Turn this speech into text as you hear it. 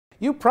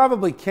You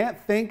probably can't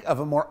think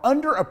of a more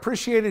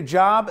underappreciated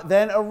job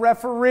than a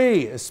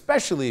referee,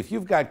 especially if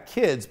you've got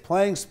kids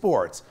playing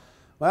sports.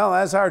 Well,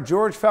 as our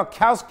George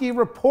Falkowski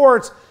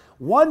reports,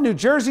 one New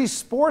Jersey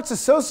sports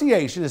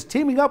association is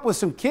teaming up with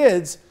some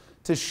kids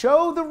to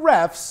show the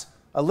refs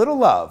a little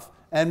love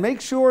and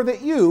make sure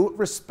that you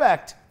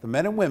respect the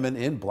men and women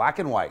in black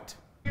and white.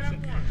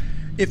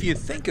 If you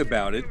think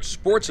about it,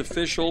 sports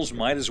officials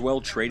might as well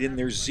trade in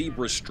their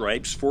zebra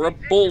stripes for a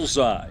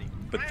bullseye.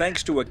 But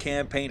thanks to a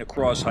campaign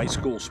across high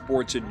school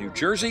sports in New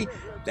Jersey,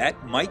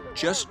 that might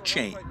just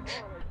change.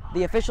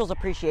 The Officials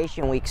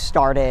Appreciation Week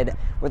started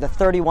where the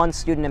 31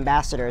 student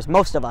ambassadors,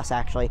 most of us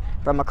actually,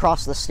 from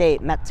across the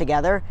state met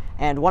together,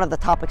 and one of the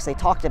topics they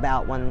talked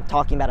about when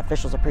talking about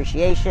officials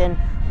appreciation,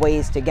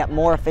 ways to get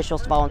more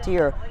officials to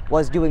volunteer,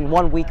 was doing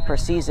 1 week per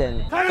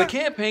season. The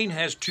campaign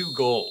has two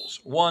goals.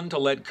 One, to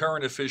let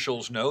current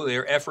officials know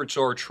their efforts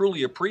are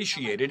truly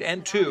appreciated,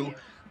 and two,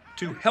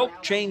 to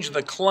help change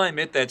the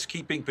climate that's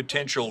keeping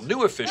potential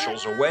new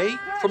officials away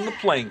from the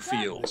playing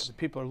fields.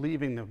 People are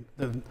leaving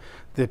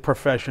the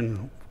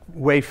profession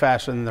way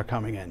faster than they're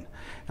coming in.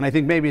 And I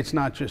think maybe it's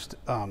not just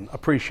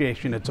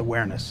appreciation, it's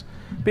awareness.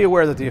 Be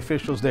aware that the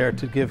official's there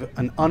to give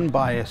an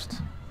unbiased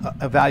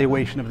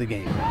evaluation of the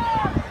game.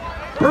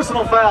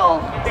 Personal foul,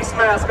 face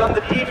mask on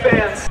the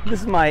defense.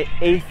 This is my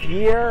 8th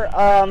year.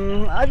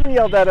 I've been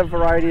yelled at a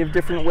variety of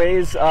different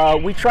ways.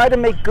 We try to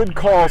make good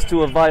calls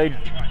to avoid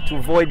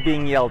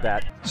being yelled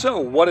at. So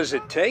what does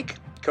it take?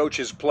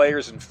 Coaches,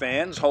 players, and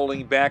fans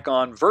holding back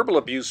on verbal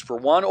abuse for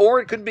one, or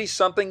it could be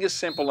something as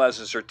simple as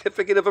a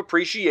certificate of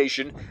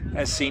appreciation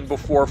as seen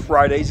before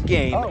Friday's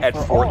game at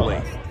Fort Lee.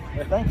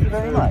 Well, thank you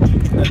very much.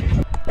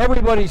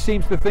 Everybody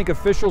seems to think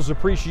Officials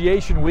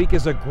Appreciation Week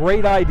is a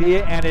great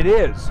idea, and it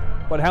is.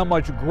 But how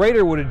much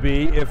greater would it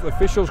be if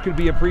officials could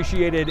be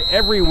appreciated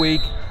every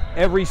week,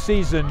 every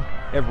season,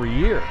 every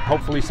year?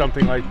 Hopefully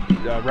something like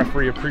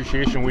Referee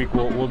Appreciation Week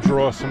will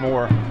draw some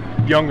more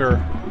younger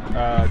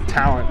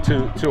talent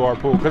to our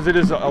pool, because it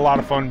is a lot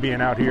of fun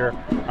being out here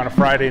on a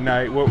Friday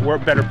night.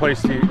 What better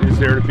place is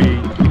there to be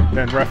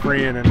than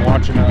refereeing and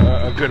watching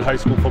a good high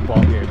school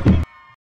football game?